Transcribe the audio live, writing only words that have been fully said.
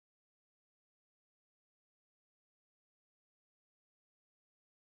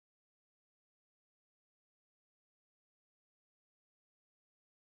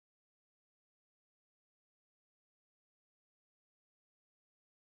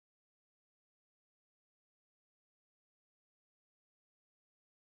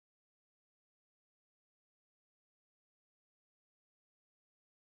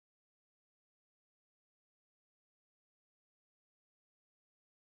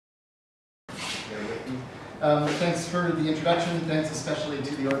share with me. Thanks for the introduction. Thanks especially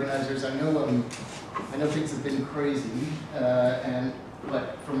to the organizers. I know things have been crazy,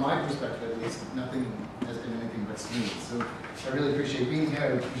 but from my perspective at least, nothing has been anything but smooth. So I really appreciate being here.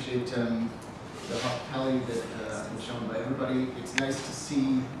 I appreciate the hospitality that is shown by everybody. It's nice to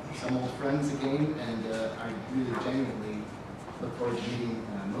see some old friends again, and I really genuinely look forward to meeting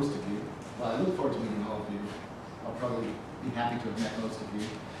most of you. Well, I look forward to meeting all of you. I'll probably be happy to have met most of you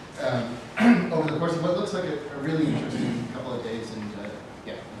over the course of what looks like a really interesting couple of days, and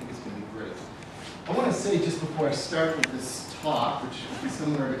yeah, I think it's going to be great. I want to say just before I start with this talk, which will be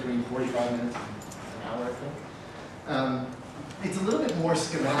somewhere between 45 minutes and an hour, I think, it's a little bit more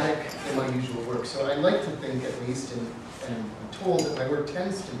schematic than my usual work. So I like to think, at least, and I'm told that my work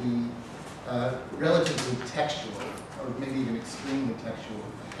tends to be relatively textual, or maybe even extremely textual.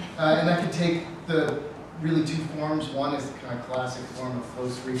 And that can take the really two forms. One is the kind of classic form of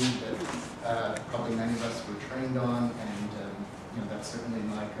close reading that probably many of us were trained on, and that's certainly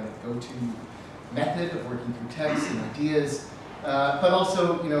my kind of go-to method of working through texts and ideas. But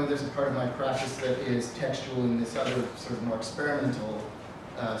also, there's a part of my practice that is textual in this other sort of more experimental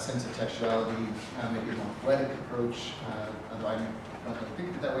sense of textuality, maybe a more poetic approach, although I don't really think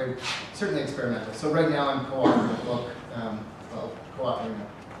of it that way, certainly experimental. So right now I'm co-authoring a book, co-authoring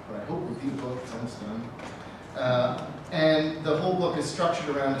what I hope will be a book, it's almost done. And the whole book is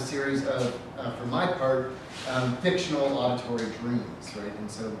structured around a series of, for my part, fictional auditory dreams, right?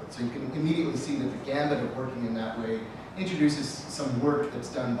 And so you can immediately see that the gambit of working in that way introduces some work that's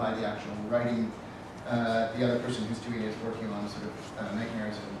done by the actual writing. The other person who's doing it is working on sort of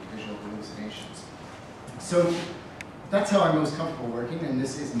nightmares and visual hallucinations. So that's how I'm most comfortable working, and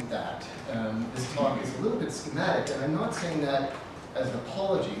this isn't that. This talk is a little bit schematic, and I'm not saying that as an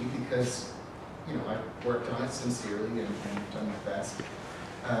apology, because I've worked on it sincerely and done my best.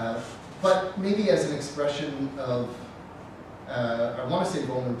 But maybe as an expression of, I want to say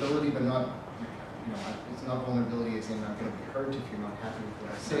vulnerability, but not, it's not vulnerability as in I'm going to be hurt if you're not happy with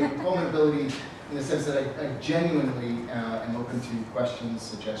what I say. Vulnerability in the sense that I genuinely am open to questions,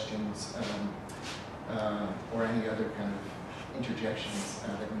 suggestions, or any other kind of interjections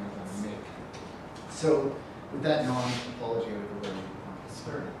that you might want to make. So with that non-apology out of the way, I'll get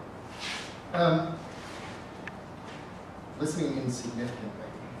started. Listening insignificantly.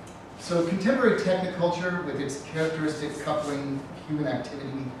 So contemporary techniculture, with its characteristic coupling of human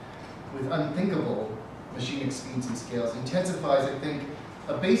activity with unthinkable machinic speeds and scales, intensifies, I think,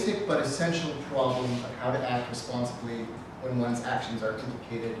 a basic but essential problem of how to act responsibly when one's actions are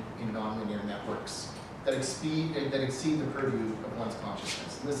implicated in nonlinear networks that exceed the purview of one's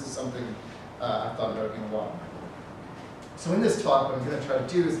consciousness. And this is something I've thought about in a lot of my work. So in this talk, what I'm going to try to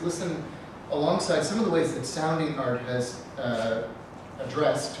do is listen alongside some of the ways that sounding art has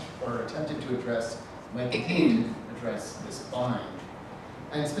addressed or attempted to address, might continue to address this bind.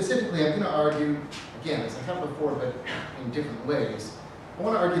 And specifically, I'm going to argue, again, as I have before, but in different ways. I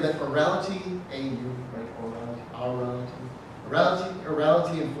want to argue that orality,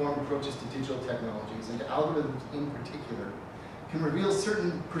 orality-informed approaches to digital technologies and to algorithms in particular can reveal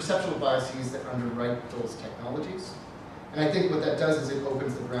certain perceptual biases that underwrite those technologies. And I think what that does is it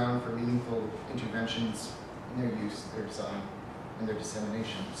opens the ground for meaningful interventions in their use, their design, and their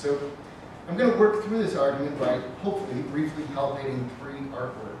dissemination. So I'm going to work through this argument by hopefully briefly palpating three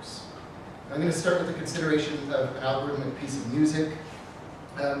artworks. I'm going to start with the consideration of an algorithmic piece of music.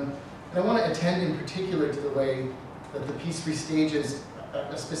 And I want to attend in particular to the way that the piece restages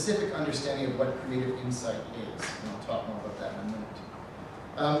a specific understanding of what creative insight is. And I'll talk more about that in a minute.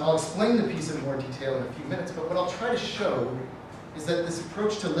 I'll explain the piece in more detail in a few minutes, but what I'll try to show is that this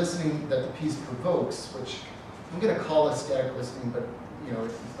approach to listening that the piece provokes, which I'm going to call aesthetic listening, but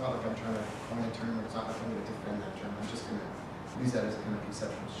it's not like I'm trying to coin a term, or it's not like I'm going to defend that term. I'm just going to use that as a kind of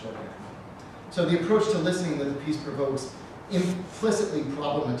conceptual shorthand. So the approach to listening that the piece provokes implicitly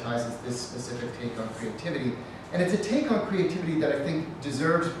problematizes this specific take on creativity. And it's a take on creativity that I think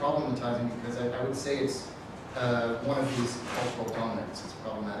deserves problematizing, because I would say it's one of these cultural dominants, as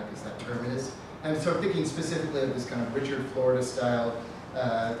problematic as that term is. And so I'm thinking specifically of this kind of Richard Florida style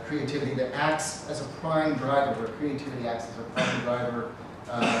creativity that acts as a prime driver, where creativity acts as a prime driver.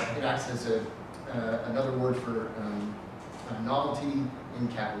 It acts as another word for novelty in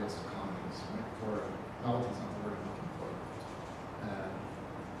capitalist economies. Right? Or novelty is not the word I'm looking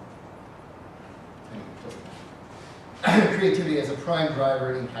for. Creativity as a prime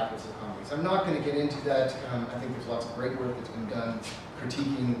driver in capitalist economies. I'm not going to get into that. I think there's lots of great work that's been done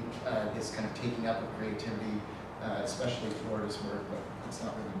critiquing this kind of taking up of creativity, especially Florida's work, but it's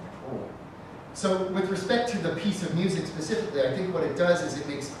not really my role. So with respect to the piece of music specifically, I think what it does is it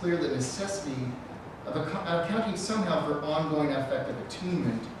makes clear the necessity of accounting somehow for ongoing affective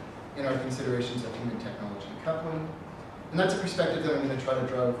attunement in our considerations of human technology coupling. And that's a perspective that I'm going to try to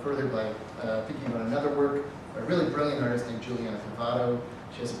draw further by thinking about another work by a really brilliant artist named Juliana Privado.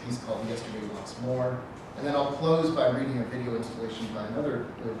 She has a piece called Yesterday Once More. And then I'll close by reading a video installation by another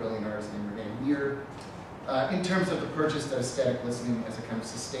really brilliant artist named Renee Lear, in terms of the purchase that aesthetic listening as a kind of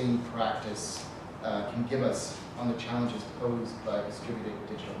sustained practice can give us on the challenges posed by distributed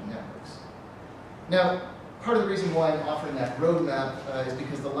digital networks. Now, part of the reason why I'm offering that roadmap is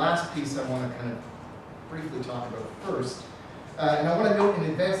because the last piece I want to kind of briefly talk about first, and I want to note in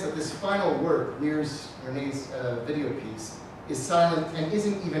advance that this final work, Renee's video piece, is silent and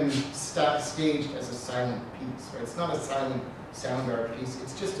isn't even staged as a silent piece. Right? It's not a silent sound art piece,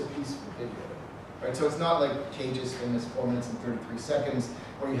 it's just a piece for video. Right? So it's not like Cage's famous 4 minutes and 33 seconds,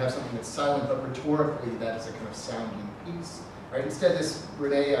 where you have something that's silent, but rhetorically that is a kind of sounding piece. Right? Instead, this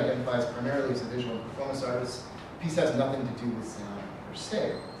Renee identifies primarily as a visual and performance artist. The piece has nothing to do with sound per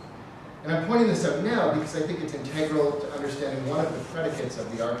se. And I'm pointing this out now because I think it's integral to understanding one of the predicates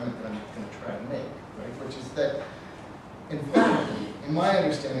of the argument that I'm going to try to make, right? Which is that, emphatically, in my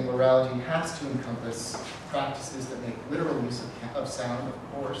understanding, morality has to encompass practices that make literal use of sound,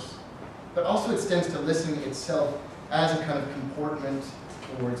 of course, but also extends to listening itself as a kind of comportment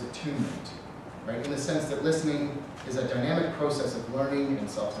towards attunement, right? In the sense that listening is a dynamic process of learning and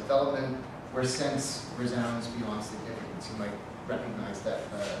self-development where sense resounds beyond significance. You might recognize that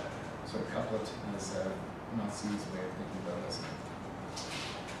sort of couplet as Nazi's way of thinking about listening.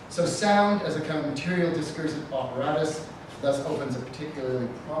 So sound as a kind of material discursive apparatus thus opens a particularly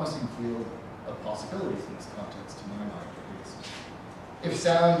promising field of possibilities in this context, to my mind at least. If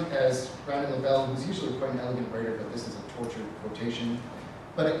sound, as Brandon Lavelle, who's usually quite an elegant writer, but this is a tortured quotation,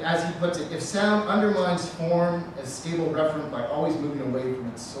 but as he puts it, if sound undermines form as stable referent by always moving away from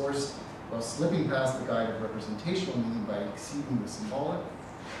its source while slipping past the guide of representational meaning by exceeding the symbolic,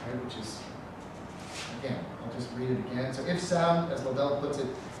 right, which is, again, I'll just read it again. So if sound, as Lavelle puts it,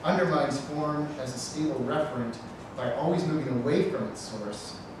 undermines form as a stable referent by always moving away from its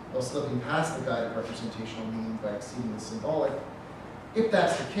source while slipping past the guide of representational meaning by exceeding the symbolic, if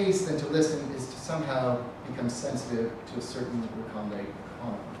that's the case, then to listen is to somehow become sensitive to a certain recondite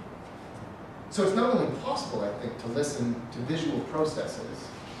economy. So it's not only possible, I think, to listen to visual processes,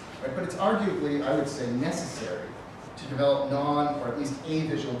 right, but it's arguably, I would say, necessary to develop non, or at least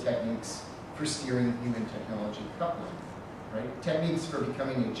avisual techniques for steering human technology coupling, right? Techniques for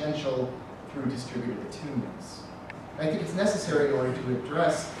becoming agential through distributed attunements. I think it's necessary in order to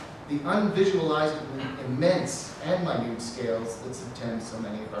address the unvisualizably immense and minute scales that subtend so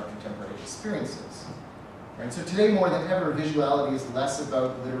many of our contemporary experiences. Right? So today, more than ever, visuality is less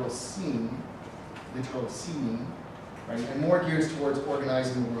about literal seeing, right? And more geared towards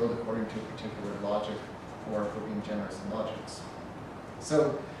organizing the world according to a particular logic, or for being generous in logics.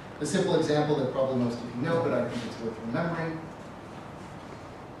 So the simple example that probably most of you know, but I think it's worth remembering,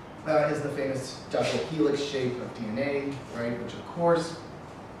 is the famous double helix shape of DNA, right, which of course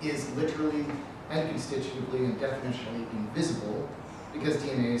is literally and constitutively and definitionally invisible because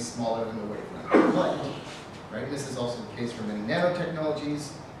DNA is smaller than the wavelength of light, right? And this is also the case for many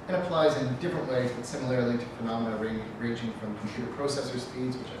nanotechnologies and applies in different ways, but similarly to phenomena ranging from computer processor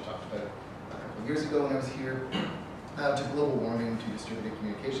speeds, which I talked about a couple of years ago when I was here, to global warming, to distributed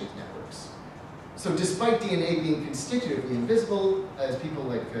communications networks. So despite DNA being constitutively invisible, as people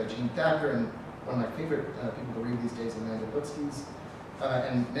like Jean Thacker and one of my favorite people to read these days, Amanda Butzky's,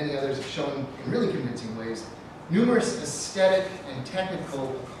 and many others have shown in really convincing ways, numerous aesthetic and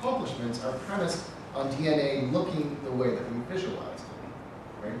technical accomplishments are premised on DNA looking the way that we visualize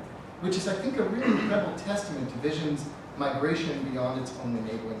it, right? Which is, I think, a really incredible testament to vision's migration beyond its own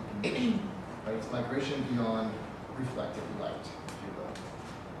enabling condition, right? It's migration beyond reflected light, if you will.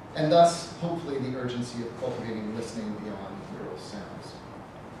 And thus, hopefully, the urgency of cultivating listening beyond literal sounds.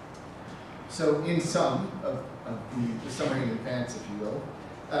 So in sum of the summary in advance, if you will,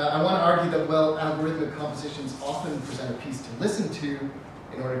 I want to argue that, well, algorithmic compositions often present a piece to listen to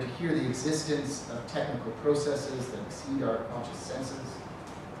in order to hear the existence of technical processes that exceed our conscious senses.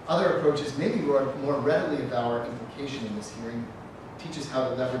 Other approaches may be more readily of our implication in this hearing, teach us how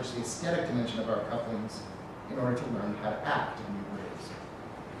to leverage the aesthetic dimension of our couplings in order to learn how to act in new ways.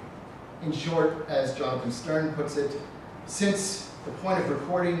 In short, as Jonathan Stern puts it, since the point of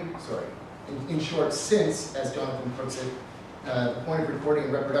recording, in short, since, as Jonathan puts it, the point of recording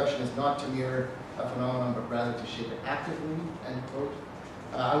and reproduction is not to mirror a phenomenon, but rather to shape it actively, end quote.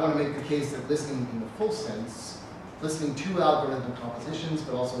 I want to make the case that listening in the full sense, listening to algorithmic compositions,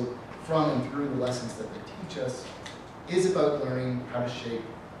 but also from and through the lessons that they teach us is about learning how to shape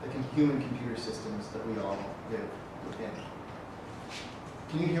the human-computer systems that we all live within.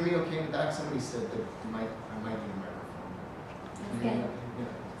 Can you hear me okay in the back? Somebody said that I might need a microphone. Okay. Yeah.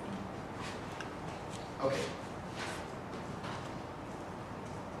 Okay.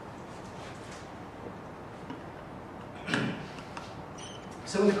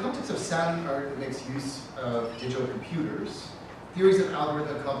 So in the context of sound art that makes use of digital computers, theories of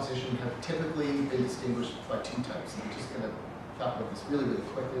algorithmic composition have typically been distinguished by two types. And I'm just going to talk about this really, really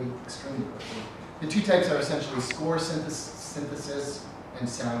quickly, extremely quickly. The two types are essentially score synthesis and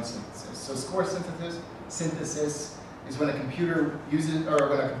sound synthesis. So score synthesis is when a computer uses, or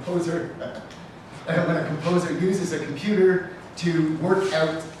when a composer uses a computer to work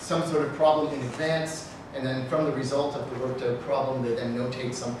out some sort of problem in advance, and then from the result of the worked out problem, they then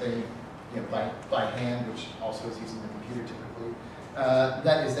notate something by hand, which also is using the computer typically.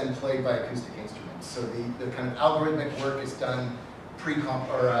 That is then played by acoustic instruments. So the kind of algorithmic work is done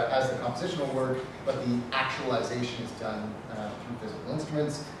as the compositional work, but the actualization is done through physical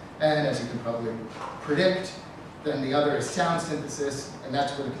instruments. And as you can probably predict, then the other is sound synthesis, and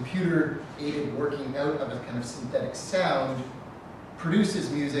that's where the computer-aided working out of a kind of synthetic sound produces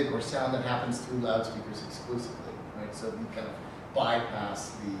music or sound that happens through loudspeakers exclusively, right? So you kind of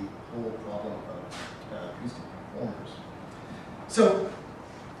bypass the whole problem of acoustic performers. So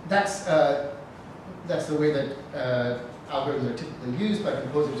that's the way that algorithms are typically used by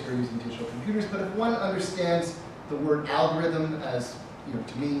composers who are using digital computers. But if one understands the word algorithm as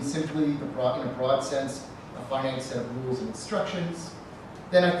to mean simply, in a broad sense, a finite set of rules and instructions,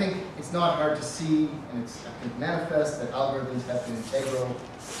 then I think it's not hard to see, and it's I think manifest, that algorithms have been integral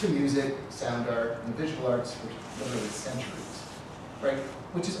to music, sound art, and visual arts for literally centuries, right?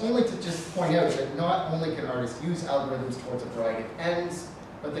 Which is only to just point out that not only can artists use algorithms towards a variety of ends,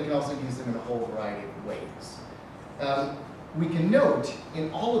 but they can also use them in a whole variety of ways. We can note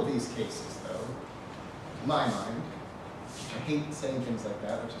in all of these cases, though, to my mind, I hate saying things like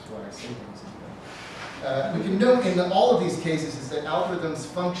that, which is why I say things like that. We can note in all of these cases is that algorithms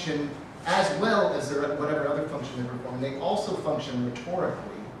function as well as whatever other function they perform. They also function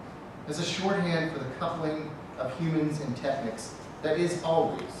rhetorically as a shorthand for the coupling of humans and techniques that is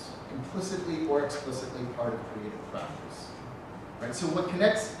always, implicitly or explicitly, part of creative practice. Right? So what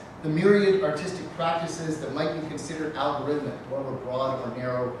connects the myriad artistic practices that might be considered algorithmic, however broad or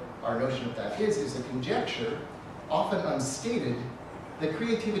narrow our notion of that is a conjecture, often unstated, that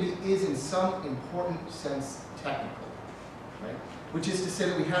creativity is in some important sense technical, right? Which is to say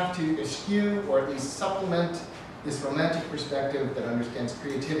that we have to eschew or at least supplement this romantic perspective that understands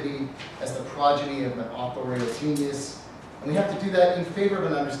creativity as the progeny of an authorial genius. And we have to do that in favor of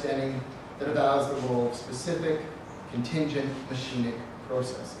an understanding that avows the role of specific, contingent, machinic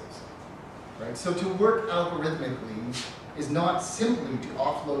processes, right? So to work algorithmically is not simply to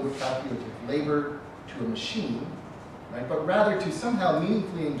offload calculative labor to a machine, right? But rather to somehow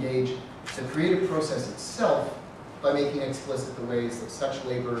meaningfully engage the creative process itself by making explicit the ways that such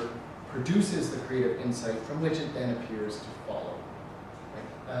labor produces the creative insight from which it then appears to follow.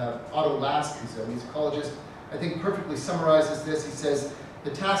 Right? Otto Lask, who's a musicologist, I think perfectly summarizes this. He says,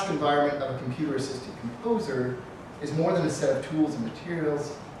 the task environment of a computer-assisted composer is more than a set of tools and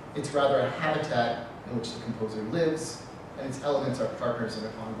materials. It's rather a habitat in which the composer lives, and its elements are partners in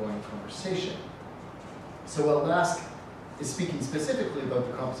an ongoing conversation. So while Lask is speaking specifically about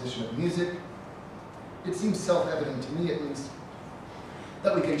the composition of music, it seems self-evident to me, at least,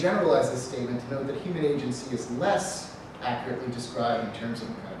 that we can generalize this statement to note that human agency is less accurately described in terms of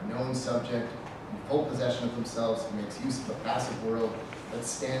a kind of known subject in full possession of themselves who makes use of a passive world that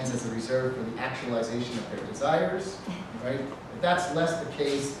stands as a reserve for the actualization of their desires, right? If that's less the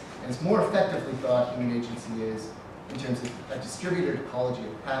case, and it's more effectively thought human agency is in terms of a distributed ecology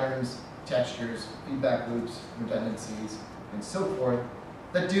of patterns, textures, feedback loops, redundancies, and so forth,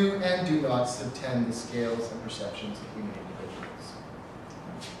 that do and do not subtend the scales and perceptions of human individuals.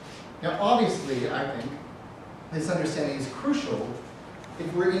 Now, obviously, I think this understanding is crucial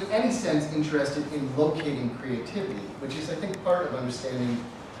if we're in any sense interested in locating creativity, which is, I think, part of understanding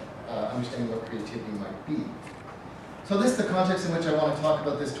what creativity might be. So this is the context in which I want to talk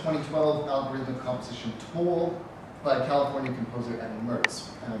about this 2012 algorithmic composition tool by California composer Evan Mertz.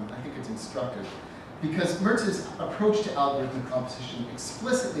 I think it's instructive because Mertz's approach to algorithmic composition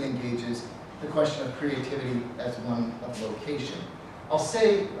explicitly engages the question of creativity as one of location. I'll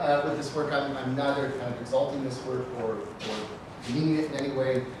say with this work, I'm neither kind of exalting this work or demeaning it in any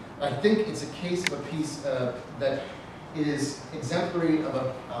way. I think it's a case of a piece that is exemplary of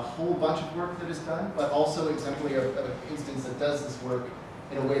a whole bunch of work that is done, but also exemplary of an instance that does this work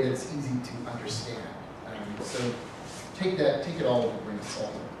in a way that's easy to understand. So take it all with a grain of salt,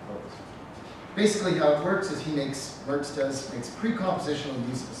 I suppose. Basically, how it works is Mertz makes pre-compositional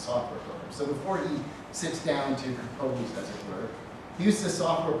use of a software program. So before he sits down to compose, as it were, he uses a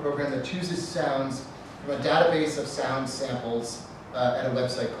software program that chooses sounds from a database of sound samples at a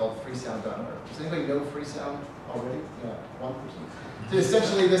website called freesound.org. Does anybody know freesound already? Yeah, one person. So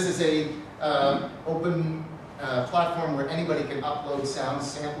essentially, this is a open platform where anybody can upload sound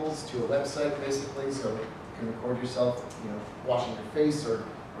samples to a website, basically. So you can record yourself, washing your face, or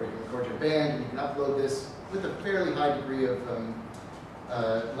you can record your band, and you can upload this with a fairly high degree of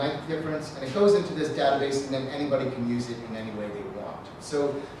length difference, and it goes into this database, and then anybody can use it in any way they want.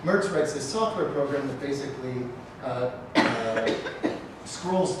 So Mertz writes this software program that basically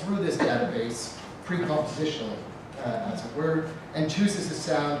scrolls through this database pre-compositionally, as it were, and chooses a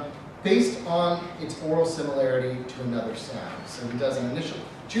sound based on its oral similarity to another sound. So he does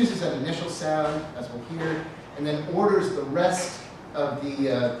chooses an initial sound, as we'll hear, and then orders the rest of the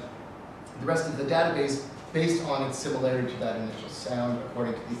database based on its similarity to that initial sound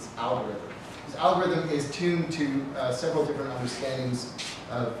according to this algorithm. This algorithm is tuned to several different understandings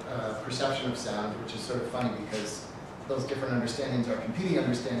of perception of sound, which is sort of funny because those different understandings are competing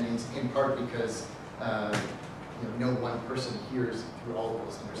understandings, in part because no one person hears through all of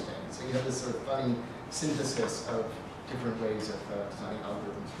those understandings. So you have this sort of funny synthesis of different ways of designing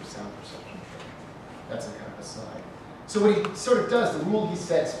algorithms for sound perception. That's a kind of aside. So what he sort of does, the rule he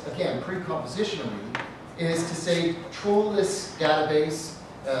sets, again, pre-compositionally, is to say, troll this database,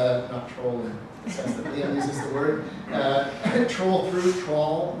 not troll in the sense that Liam uses the word, trawl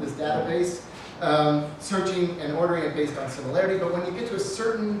this database, searching and ordering it based on similarity. But when you get to a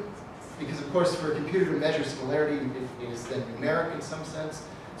certain, because of course for a computer to measure similarity, it is then numeric in some sense.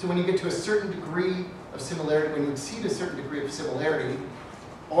 So when you get to a certain degree of similarity, when you exceed a certain degree of similarity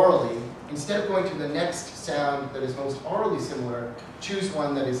orally, instead of going to the next sound that is most orally similar, choose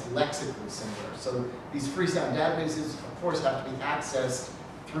one that is lexically similar. So these free sound databases, of course, have to be accessed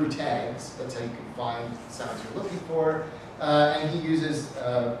through tags. That's how you can find the sounds you're looking for. And he uses,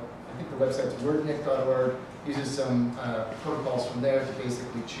 I think the website's wordnik.org, uses some protocols from there to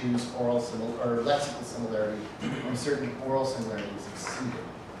basically choose oral or lexical similarity when certain oral similarities exceeded.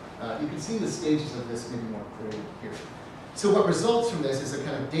 You can see the stages of this maybe more clearly here. So what results from this is a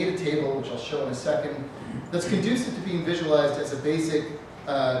kind of data table, which I'll show in a second, that's conducive to being visualized as a basic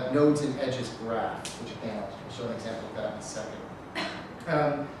nodes and edges graph, which again, I'll show an example of that in a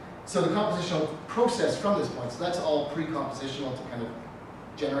second. So the compositional process from this point, so that's all pre-compositional to kind of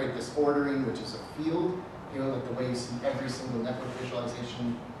generate this ordering, which is a field, like the way you see every single network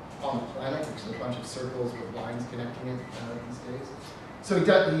visualization on the planet, which is a bunch of circles with lines connecting it these days. So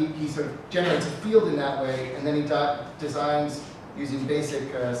he sort of generates a field in that way, and then he designs, using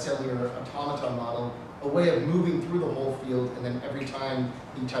basic cellular automata model, a way of moving through the whole field, and then every time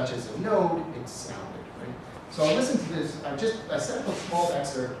he touches a node, it's sounded, right? So I'll listen to this. I set up a small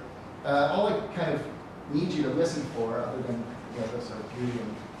excerpt. All I kind of need you to listen for, other than the sort of beauty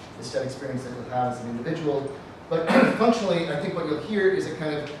and aesthetic experience that you'll have as an individual, but functionally, I think what you'll hear is a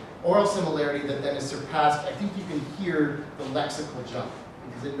kind of oral similarity that then is surpassed. I think you can hear the lexical jump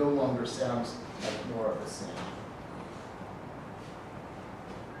because it no longer sounds like more of the same.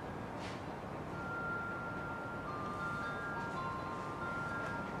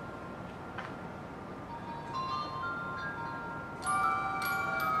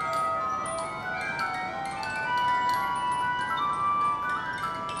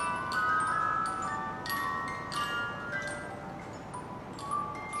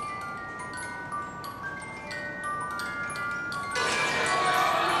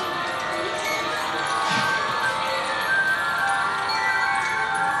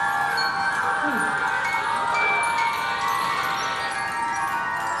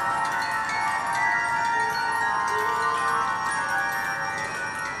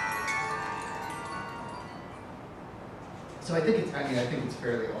 So I think it's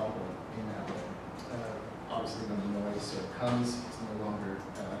fairly audible in that way. Obviously, when the noise sort of comes, it's no longer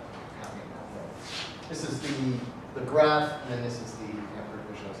happening that way. This is the graph, and then this is the network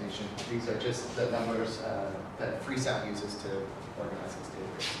visualization. These are just the numbers that Freesound uses to organize its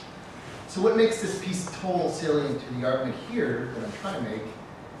database. So what makes this piece total salient to the argument here that I'm trying to make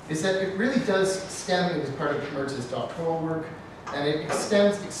is that it really does stem, it was part of Mertz's doctoral work, and it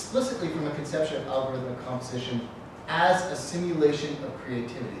stems explicitly from a conception of algorithmic composition as a simulation of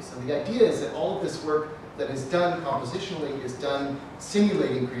creativity. So the idea is that all of this work that is done compositionally is done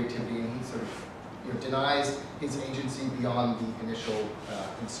simulating creativity, and he sort of denies his agency beyond the initial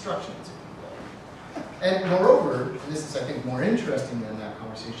instructions, if you will. And moreover, and this is I think more interesting than that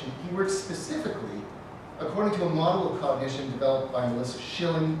conversation, he works specifically according to a model of cognition developed by Melissa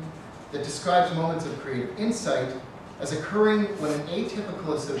Schilling that describes moments of creative insight as occurring when an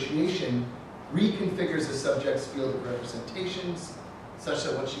atypical association reconfigures a subject's field of representations such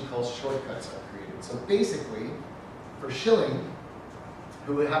that what she calls shortcuts are created. So basically, for Schilling,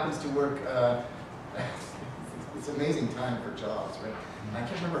 who happens to work, it's an amazing time for jobs, right? I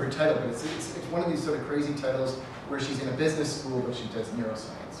can't remember her title, but it's one of these sort of crazy titles where she's in a business school, but she does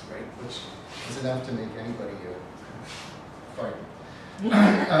neuroscience, right? Which is enough to make anybody fight.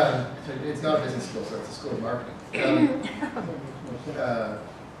 It's not a business school, so it's a school of marketing.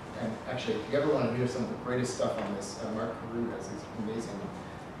 And actually, if you ever want to hear some of the greatest stuff on this, Mark Carew has these amazing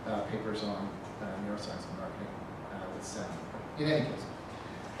papers on neuroscience and marketing with sound. In any case,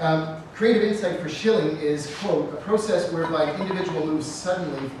 creative insight for Schilling is, quote, a process whereby an individual moves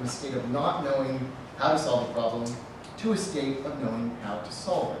suddenly from a state of not knowing how to solve a problem to a state of knowing how to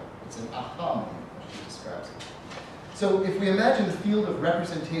solve it. It's an aha moment, as she describes it. So if we imagine the field of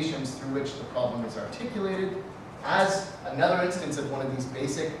representations through which the problem is articulated as another instance of one of these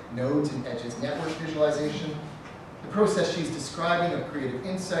basic nodes and edges network visualization, the process she's describing of creative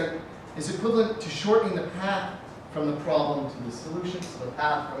insight is equivalent to shortening the path from the problem to the solution, so the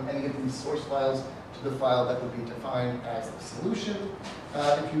path from any of these source files to the file that would be defined as the solution,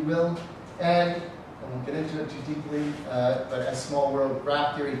 if you will. And I won't get into it too deeply, but as small world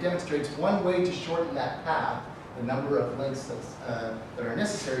graph theory demonstrates, one way to shorten that path, the number of links that are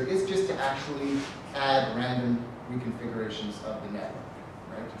necessary, is just to actually add random reconfigurations of the network,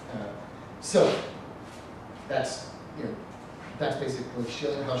 right? So that's basically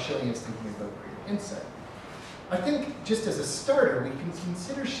how Schilling is thinking about creative insight. I think just as a starter, we can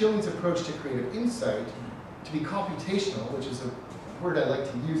consider Schilling's approach to creative insight to be computational, which is a word I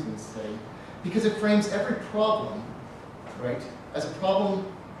like to use in this setting, because it frames every problem, right, as a problem,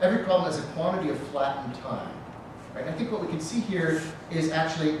 every problem as a quantity of flattened time. Right? I think what we can see here is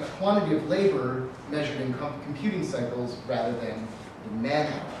actually a quantity of labor measured in computing cycles rather than in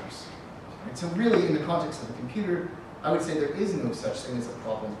man-hours. Right? So really, in the context of the computer, I would say there is no such thing as a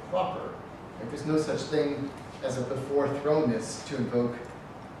problem proper. Right? There's no such thing as a before-thrownness to invoke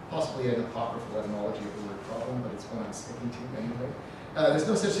possibly an apocryphal etymology of the word problem, but it's one I'm sticking to anyway. There's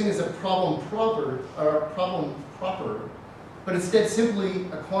no such thing as a problem proper, but instead simply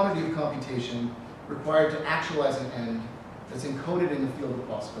a quantity of computation required to actualize an end that's encoded in the field of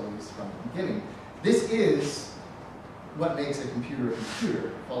possibilities from the beginning. This is what makes a computer,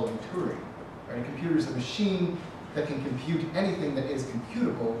 following Turing. Right? A computer is a machine that can compute anything that is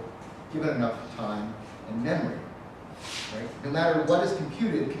computable given enough time and memory. Right? No matter what is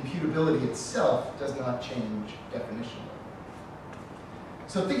computed, computability itself does not change definitionally.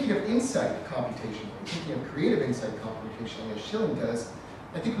 So thinking of insight computationally, thinking of creative insight computationally as Schilling does,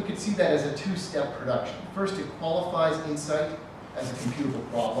 I think we could see that as a two-step production. First, it qualifies insight as a computable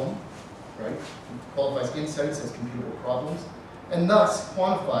problem, right? It qualifies insights as computable problems, and thus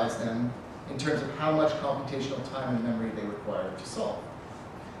quantifies them in terms of how much computational time and memory they require to solve.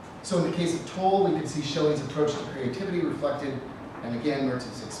 So in the case of Toll, we could see Schilling's approach to creativity reflected, and again,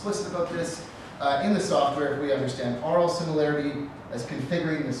 Mertz is explicit about this, in the software if we understand aural similarity as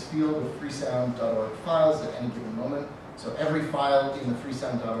configuring this field of freesound.org files at any given moment. So every file in the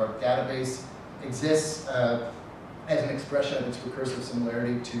freesound.org database exists as an expression of its recursive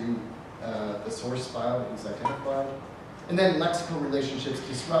similarity to the source file that is identified. And then lexical relationships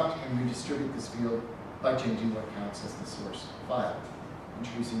disrupt and redistribute this field by changing what counts as the source file,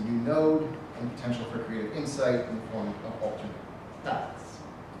 introducing new node and potential for creative insight in the form of alternate paths.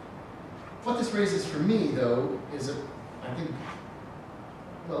 What this raises for me, though, is I think,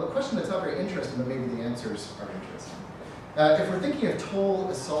 well, a question that's not very interesting, but maybe the answers are interesting. If we're thinking of Toll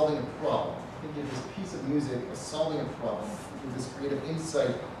as solving a problem, thinking of this piece of music as solving a problem, thinking of this creative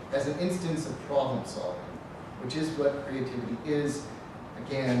insight as an instance of problem solving, which is what creativity is,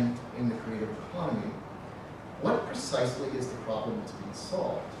 again, in the creative economy, what precisely is the problem that's being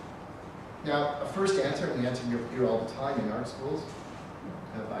solved? Now, a first answer, and the answer you hear all the time in art schools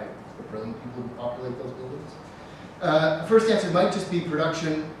by the brilliant people who populate those buildings, a first answer might just be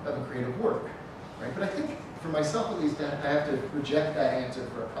production of a creative work, right? But I think, for myself at least, I have to reject that answer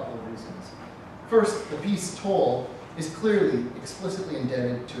for a couple of reasons. First, the piece Toll is clearly, explicitly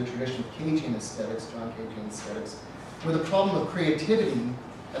indebted to a tradition of Cagean aesthetics, John Cagean aesthetics, where the problem of creativity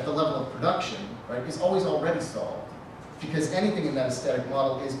at the level of production, right, is always already solved, because anything in that aesthetic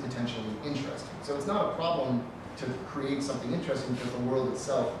model is potentially interesting. So it's not a problem to create something interesting because the world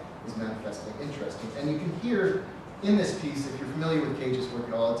itself is manifestly interesting. And you can hear in this piece, if you're familiar with Cage's work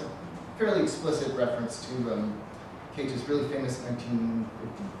at all, it's fairly explicit reference to Cage's really famous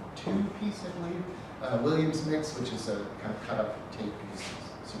 1952 piece, I believe, Williams Mix, which is a kind of cut-up tape piece.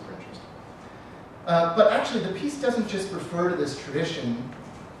 It's super interesting. But actually, the piece doesn't just refer to this tradition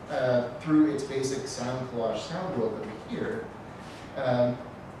through its basic sound collage sound world that we hear.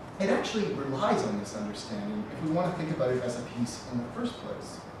 It actually relies on this understanding if we want to think about it as a piece in the first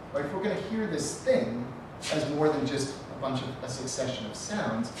place. Right? If we're going to hear this thing as more than just a succession of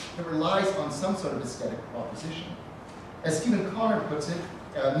sounds, it relies on some sort of aesthetic proposition. As Stephen Connor puts it,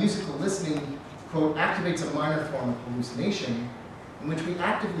 musical listening, quote, activates a minor form of hallucination in which we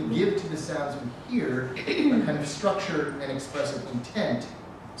actively give to the sounds we hear a kind of structure and expressive intent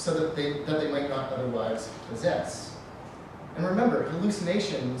so that they might not otherwise possess. And remember,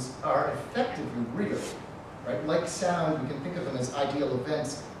 hallucinations are effectively real, right? Like sound, we can think of them as ideal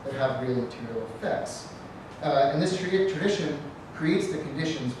events that have real material effects. And this tradition creates the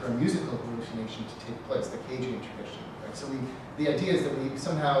conditions for a musical hallucination to take place, the Cagean tradition. Right? So the idea is that we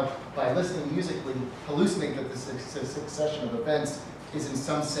somehow, by listening musically, hallucinate that this succession of events is in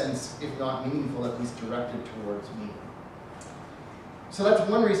some sense, if not meaningful, at least directed towards meaning. So that's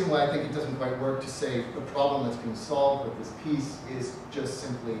one reason why I think it doesn't quite work to say the problem that's being solved with this piece is just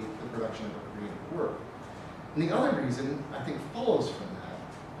simply the production of a creative work. And the other reason, I think, follows from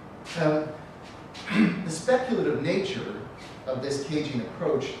that. The speculative nature of this Cagean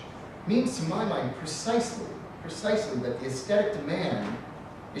approach means, to my mind, precisely that the aesthetic demand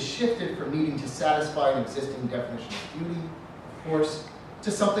is shifted from needing to satisfy an existing definition of beauty, of course,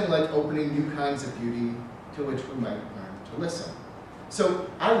 to something like opening new kinds of beauty to which we might learn to listen. So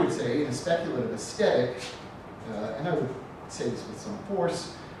I would say, in a speculative aesthetic, and I would say this with some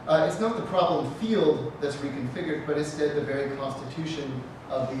force, it's not the problem field that's reconfigured, but instead the very constitution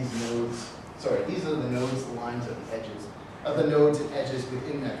of these nodes. Sorry, these are the nodes, the lines of the edges, of the nodes and edges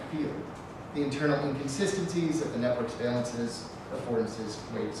within that field. The internal inconsistencies of the network's valences, affordances,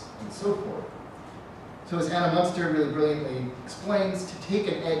 weights, and so forth. So as Anna Munster really brilliantly explains, to take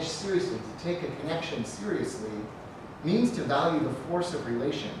an edge seriously, to take a connection seriously, means to value the force of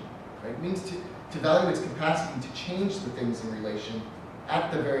relation, right? It means to value its capacity to change the things in relation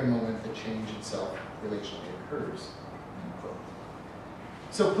at the very moment that change itself relationally occurs.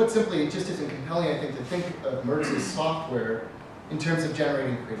 So put simply, it just isn't compelling, I think, to think of Mertz's software in terms of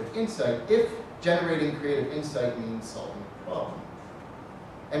generating creative insight, if generating creative insight means solving a problem.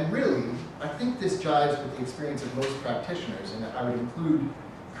 And really, I think this jives with the experience of most practitioners, and I would include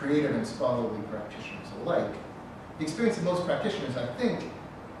creative and scholarly practitioners alike. The experience of most practitioners, I think,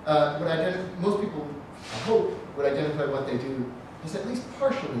 most people, I hope, would identify what they do is at least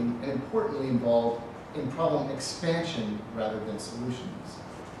partially and importantly involved in problem expansion rather than solutions,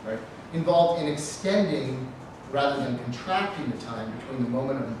 right? Involved in extending rather than contracting the time between the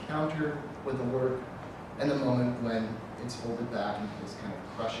moment of encounter with the work and the moment when it's folded back into this kind of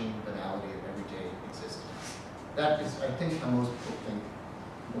crushing banality of everyday existence. That is, I think, how most people think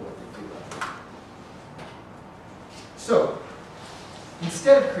of what they do. So,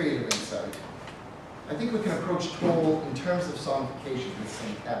 instead of creative insight, I think we can approach toll in terms of sonification with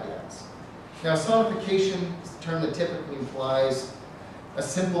some caveats. Now, sonification is a term that typically implies a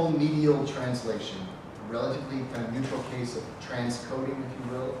simple medial translation, a relatively kind of neutral case of transcoding, if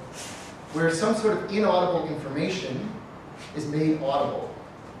you will, where some sort of inaudible information is made audible,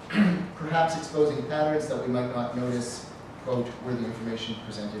 perhaps exposing patterns that we might not notice, quote, were the information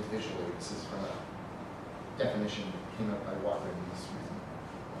presented visually. This is from a definition that came up by Walker in this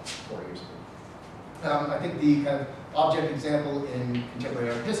 4 years ago. I think the kind of object example in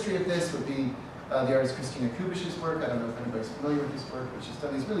contemporary art history of this would be the artist Christina Kubish's work. I don't know if anybody's familiar with his work, but she's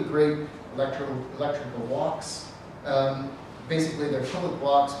done these really great electrical walks. Basically, they're public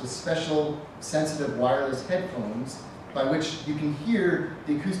walks with special sensitive wireless headphones by which you can hear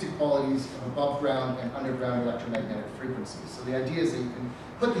the acoustic qualities of above ground and underground electromagnetic frequencies. So the idea is that you can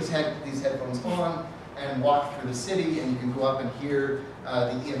put these headphones on and walk through the city, and you can go up and hear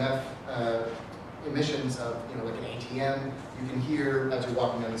the EMF emissions of, like an ATM. You can hear, as you're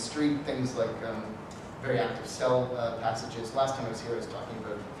walking down the street, things like very active cell passages. Last time I was here, I was talking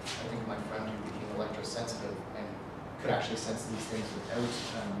about, I think, my friend who became electrosensitive and could actually sense these things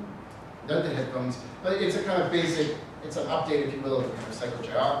without the headphones. But it's a kind of basic, it's an update, if you will, of the kind of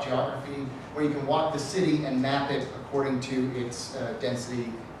psychogeography, where you can walk the city and map it according to its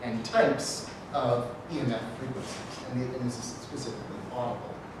density and types of EMF frequencies. And this is specifically audible.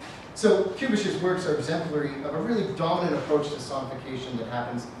 So Kubish's works are exemplary of a really dominant approach to sonification that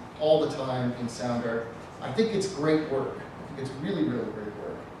happens all the time in sound art. I think it's great work. I think it's really, really great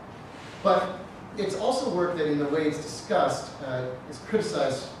work. But it's also work that, in the way it's discussed, is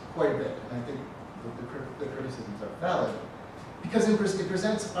criticized quite a bit, and I think the criticisms are valid, because it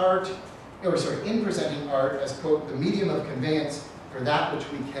presents art, in presenting art as, quote, the medium of conveyance for that which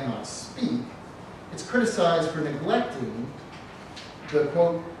we cannot speak, it's criticized for neglecting the,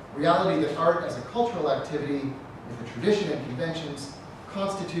 quote, reality that art as a cultural activity with a tradition and conventions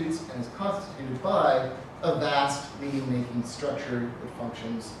constitutes and is constituted by a vast meaning-making structure that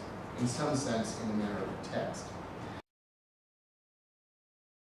functions in some sense in the manner of a text.